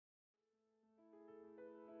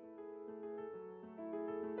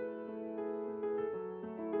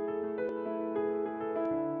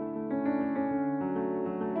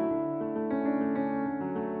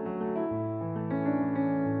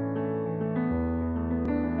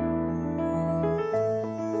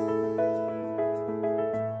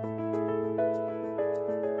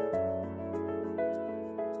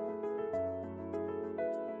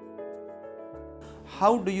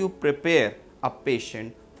how do you prepare a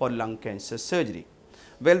patient for lung cancer surgery?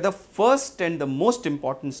 Well, the first and the most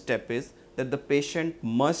important step is that the patient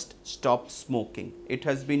must stop smoking. It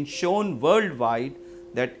has been shown worldwide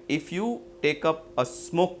that if you take up a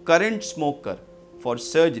current smoker for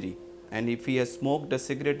surgery, and if he has smoked a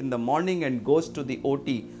cigarette in the morning and goes to the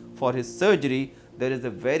OT for his surgery, there is a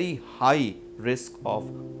very high risk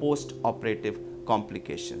of post-operative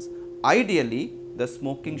complications. Ideally, the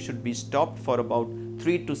smoking should be stopped for about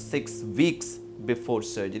 3 to 6 weeks before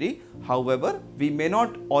surgery. However, we may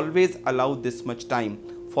not always allow this much time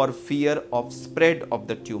for fear of spread of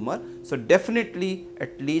the tumor. So definitely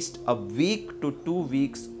at least a week to 2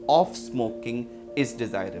 weeks of smoking is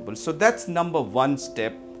desirable. So that's number one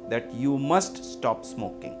step, that you must stop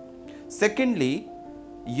smoking. Secondly,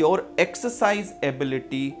 your exercise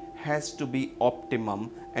ability has to be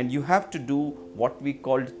optimum, and you have to do what we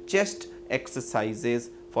call chest exercises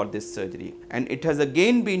for this surgery. And it has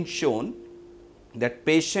again been shown that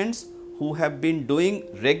patients who have been doing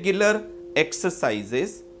regular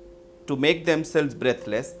exercises to make themselves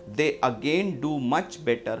breathless, they again do much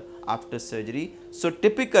better after surgery. So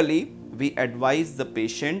typically we advise the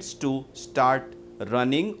patients to start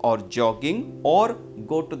running or jogging, or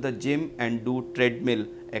go to the gym and do treadmill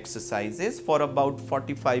exercises for about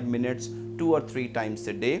 45 minutes 2 or 3 times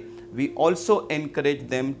a day. We also encourage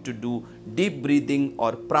them to do deep breathing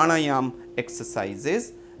or pranayam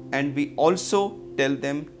exercises, and we also tell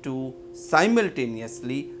them to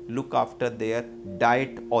simultaneously look after their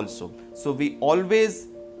diet also. So we always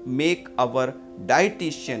make our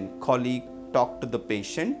dietitian colleague talk to the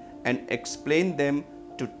patient and explain them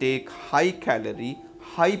to take high calorie,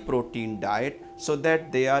 high protein diet, so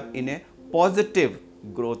that they are in a positive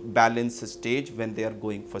growth balance stage when they are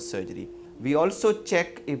going for surgery. We also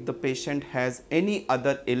check if the patient has any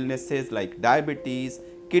other illnesses like diabetes,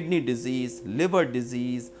 kidney disease, liver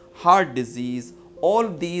disease, heart disease. All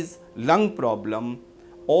these lung problem,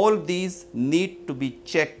 all these need to be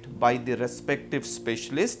checked by the respective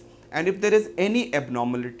specialist, and if there is any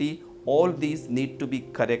abnormality, all these need to be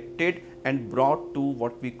corrected and brought to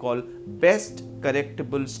what we call best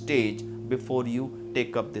correctable stage before you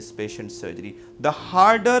take up this patient surgery. The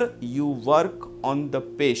harder you work on the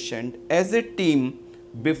patient as a team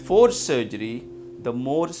before surgery, the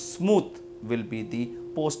more smooth will be the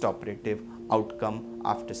post-operative outcome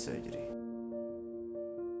after surgery.